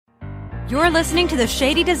You're listening to the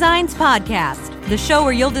Shady Designs Podcast, the show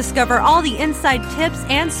where you'll discover all the inside tips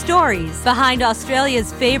and stories behind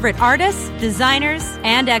Australia's favorite artists, designers,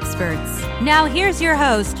 and experts. Now here's your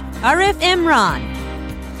host, Arif Imran.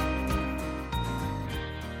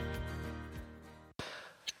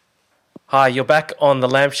 Hi, you're back on the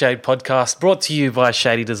Lampshade Podcast, brought to you by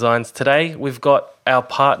Shady Designs. Today, we've got our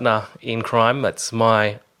partner in crime. That's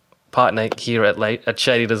my partner here at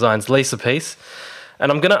Shady Designs, Lisa Peace.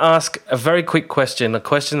 And I'm going to ask a very quick question, a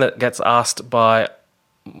question that gets asked by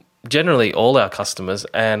generally all our customers.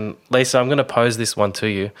 And Lisa, I'm going to pose this one to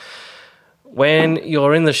you. When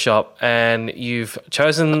you're in the shop and you've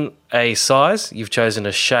chosen a size, you've chosen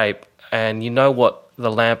a shape, and you know what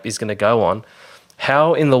the lamp is going to go on,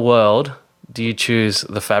 how in the world do you choose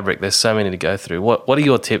the fabric? There's so many to go through. What are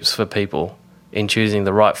your tips for people in choosing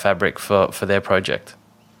the right fabric for their project?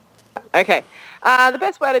 Okay. The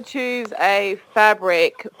best way to choose a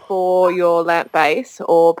fabric for your lamp base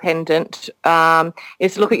or pendant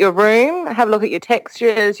is to look at your room, have a look at your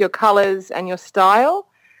textures, your colours and your style,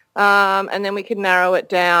 and then we can narrow it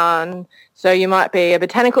down. So you might be a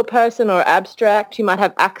botanical person or abstract. You might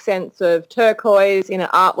have accents of turquoise in an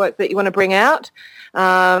artwork that you want to bring out.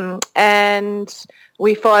 And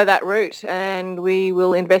we follow that route and we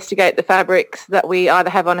will investigate the fabrics that we either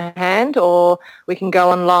have on hand or we can go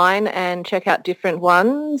online and check out different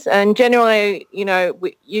ones. And generally,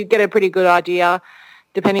 you get a pretty good idea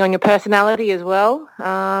depending on your personality as well.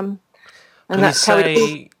 And when that's you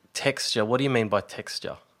say texture, what do you mean by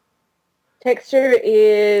texture? Texture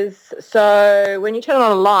is, so when you turn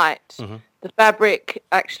on a light, the fabric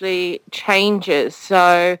actually changes.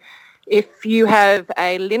 So if you have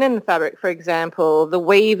a linen fabric, for example, the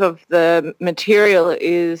weave of the material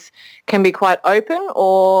can be quite open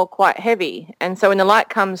or quite heavy. And so when the light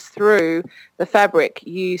comes through the fabric,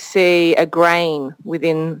 you see a grain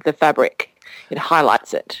within the fabric. It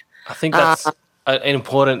highlights it. I think that's an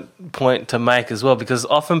important point to make as well, because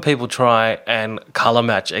often people try and colour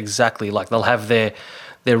match exactly. Like they'll have their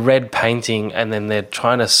red painting and then they're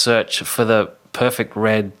trying to search for the perfect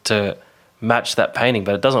red to match that painting,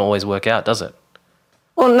 but it doesn't always work out, does it?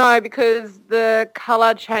 Well, no, because the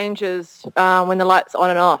colour changes when the light's on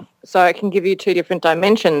and off. So it can give you two different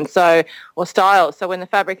dimensions or styles. So when the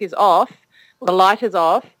fabric is off, the light is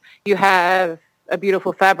off, you have a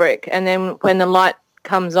beautiful fabric. And then when the light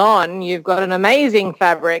comes on, you've got an amazing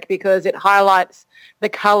fabric because it highlights the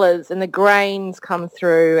colours and the grains come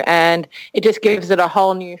through and it just gives it a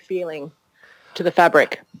whole new feeling to the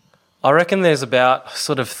fabric. I reckon there's about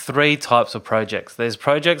sort of three types of projects. There's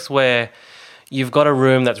projects where you've got a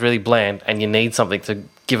room that's really bland and you need something to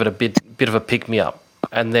give it a bit of a pick-me-up.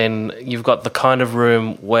 And then you've got the kind of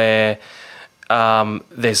room where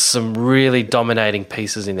there's some really dominating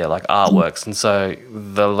pieces in there, like artworks. And so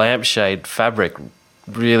the lampshade fabric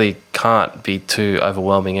really can't be too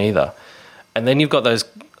overwhelming either. And then you've got those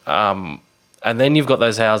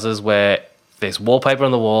houses where there's wallpaper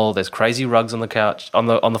on the wall, there's crazy rugs on the couch, on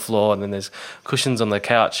the floor, and then there's cushions on the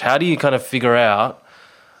couch. How do you kind of figure out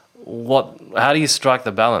how do you strike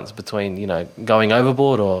the balance between, going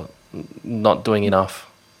overboard or not doing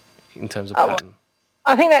enough in terms of pattern?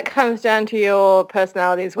 I think that comes down to your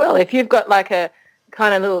personality as well. If you've got like a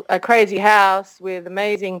kind of a crazy house with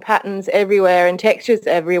amazing patterns everywhere and textures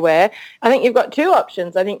everywhere, I think you've got two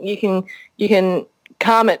options. I think you can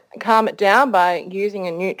calm it down by using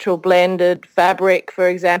a neutral blended fabric, for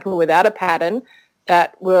example, without a pattern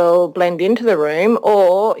that will blend into the room,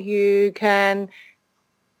 or you can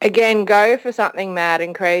again go for something mad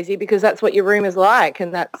and crazy because that's what your room is like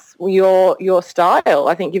and that's your style.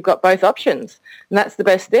 I think you've got both options and that's the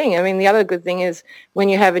best thing. I mean, the other good thing is when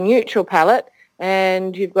you have a neutral palette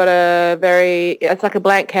and you've got it's like a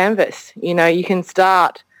blank canvas. You can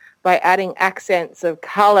start by adding accents of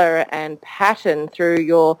colour and pattern through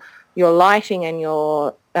your lighting and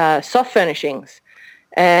your soft furnishings.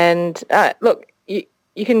 And look,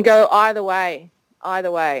 you can go either way.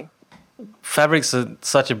 Fabrics are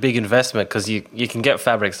such a big investment because you can get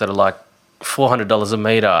fabrics that are like $400 a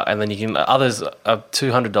metre and then others are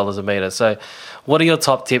 $200 a metre. So what are your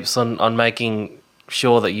top tips on making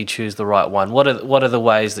sure that you choose the right one? What are the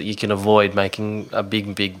ways that you can avoid making a big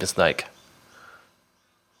mistake?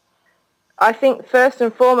 I think first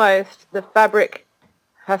and foremost, the fabric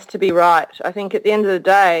has to be right. I think at the end of the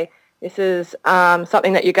day, this is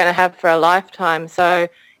something that you're going to have for a lifetime. So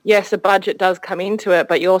yes, a budget does come into it,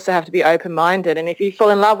 but you also have to be open-minded. And if you fall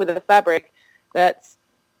in love with a fabric that's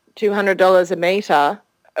 $200 a metre,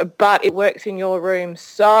 but it works in your room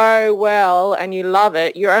so well and you love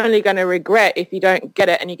it, you're only going to regret if you don't get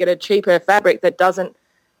it and you get a cheaper fabric that doesn't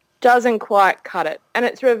doesn't quite cut it. And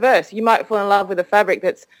it's reverse. You might fall in love with a fabric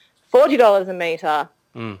that's $40 a metre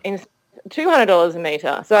in $200 a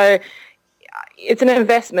metre. So it's an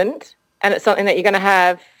investment, and it's something that you're going to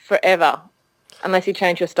have forever unless you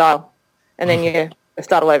change your style, and then you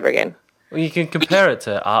start all over again. Well, you can compare it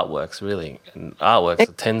to artworks, really. And artworks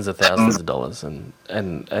are tens of thousands of dollars, and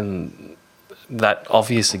that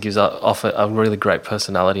obviously gives off a really great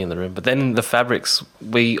personality in the room. But then the fabrics,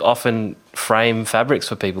 we often frame fabrics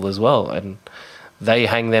for people as well, and they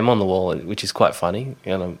hang them on the wall, which is quite funny,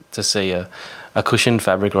 to see a cushioned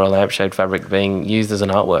fabric or a lampshade fabric being used as an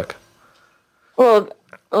artwork. Well,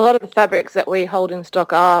 a lot of the fabrics that we hold in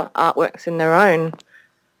stock are artworks in their own,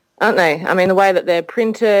 aren't they? I mean, the way that they're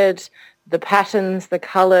printed, the patterns, the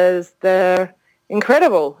colours, they're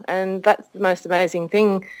incredible. And that's the most amazing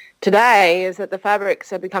thing today, is that the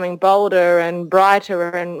fabrics are becoming bolder and brighter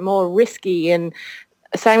and more risky, and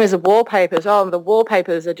same as the wallpapers. Oh, the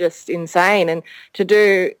wallpapers are just insane. And to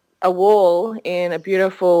do a wall in a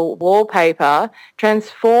beautiful wallpaper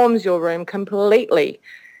transforms your room completely.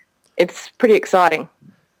 It's pretty exciting.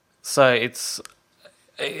 So it's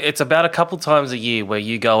about a couple times a year where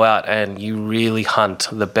you go out and you really hunt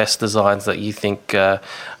the best designs that you think are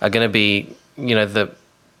going to be, that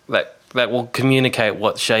will communicate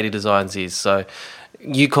what Shady Designs is. So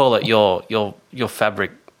you call it your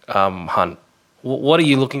fabric hunt. What are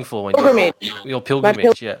you looking for when your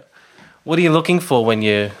pilgrimage? Yeah. What are you looking for when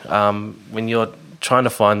you're trying to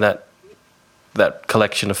find that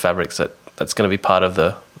collection of fabrics that's going to be part of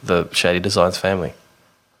the Shady Designs family?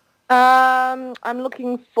 I'm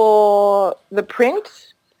looking for the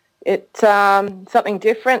print. It's something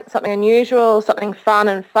different, something unusual, something fun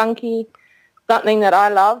and funky, something that I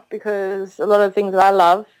love, because a lot of things that I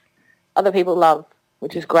love, other people love,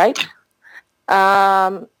 which is great.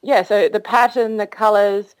 So the pattern, the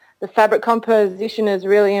colours, the fabric composition is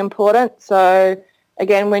really important. So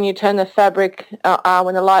again, when you turn the fabric,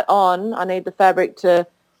 when the light on, I need the fabric to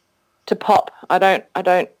pop. I don't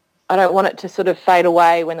want it to sort of fade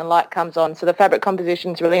away when the light comes on. So the fabric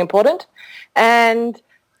composition is really important. And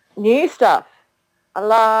new stuff. I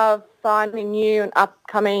love finding new and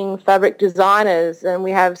upcoming fabric designers, and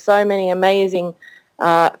we have so many amazing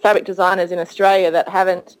fabric designers in Australia that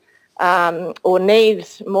haven't or need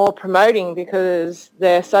more promoting, because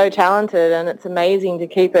they're so talented, and it's amazing to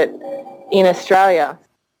keep it in Australia.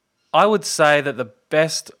 I would say that the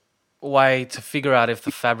best way to figure out if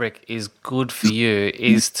the fabric is good for you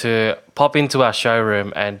is to pop into our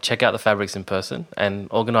showroom and check out the fabrics in person and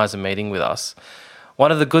organise a meeting with us.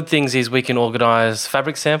 One of the good things is we can organise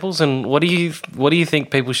fabric samples. And what do you think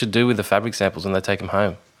people should do with the fabric samples when they take them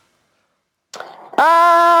home?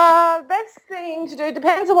 Best thing to do,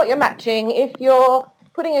 depends on what you're matching. If you're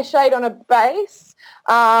putting a shade on a base,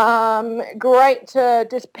 great to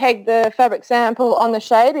just peg the fabric sample on the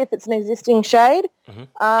shade if it's an existing shade.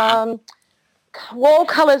 Wall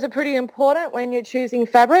colours are pretty important when you're choosing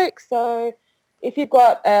fabric. So if you've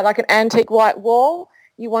got like an antique white wall,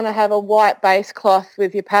 you want to have a white base cloth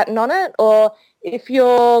with your pattern on it. Or if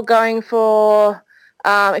you're going for,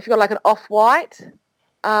 if you've got like an off-white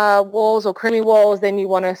walls or creamy walls, then you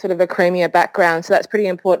want a sort of a creamier background. So that's pretty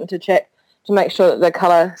important to check to make sure that the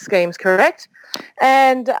colour scheme's correct.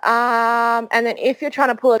 And then if you're trying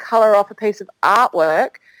to pull a colour off a piece of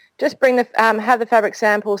artwork, just bring have the fabric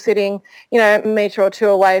sample sitting, a metre or two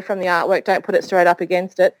away from the artwork. Don't put it straight up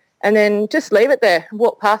against it, and then just leave it there.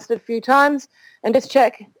 Walk past it a few times and just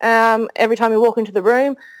check every time you walk into the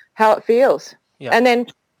room how it feels. Yeah. And then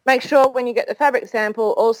make sure when you get the fabric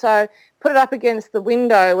sample, also put it up against the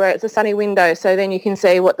window where it's a sunny window, so then you can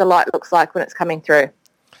see what the light looks like when it's coming through.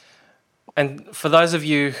 And for those of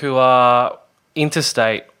you who are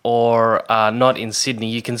interstate or not in Sydney,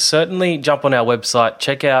 you can certainly jump on our website,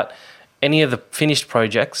 check out any of the finished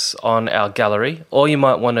projects on our gallery, or you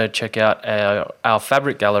might want to check out our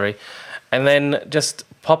fabric gallery, and then just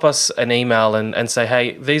pop us an email and say,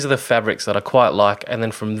 hey, these are the fabrics that I quite like, and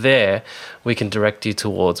then from there we can direct you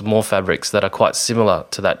towards more fabrics that are quite similar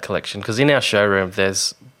to that collection, because in our showroom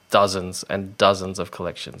there's dozens and dozens of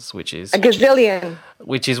collections, which is a gazillion.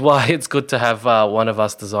 Which is why it's good to have one of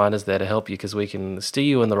us designers there to help you, because we can steer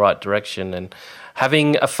you in the right direction. And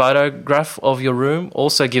having a photograph of your room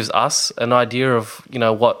also gives us an idea of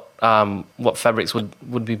what fabrics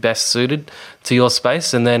would be best suited to your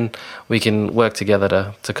space, and then we can work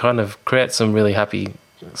together to kind of create some really happy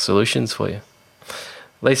solutions for you.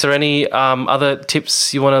 Lisa, any other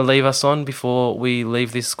tips you want to leave us on before we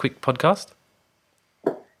leave this quick podcast?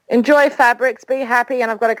 Enjoy fabrics, be happy,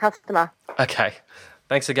 and I've got a customer. Okay.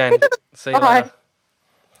 Thanks again. See you later.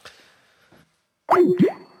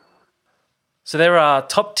 So there are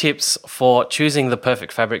top tips for choosing the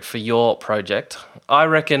perfect fabric for your project. I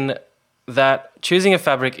reckon that choosing a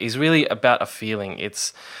fabric is really about a feeling.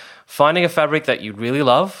 It's finding a fabric that you really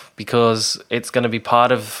love because it's going to be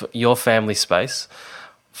part of your family space.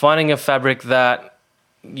 Finding a fabric that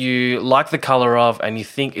you like the color of and you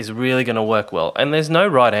think is really going to work well. And there's no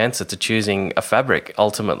right answer to choosing a fabric,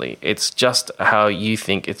 ultimately. It's just how you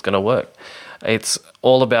think it's going to work. It's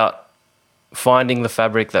all about finding the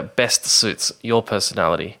fabric that best suits your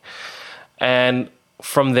personality. And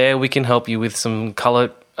from there, we can help you with some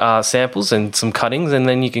color samples and some cuttings, and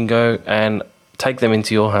then you can go and take them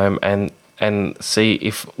into your home and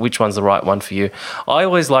see which one's the right one for you. I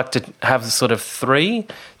always like to have sort of 3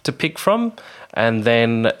 to pick from, and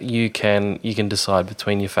then you can decide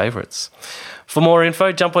between your favourites. For more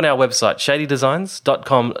info, jump on our website,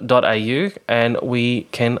 shadydesigns.com.au, and we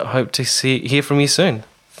can hope to hear from you soon.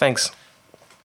 Thanks.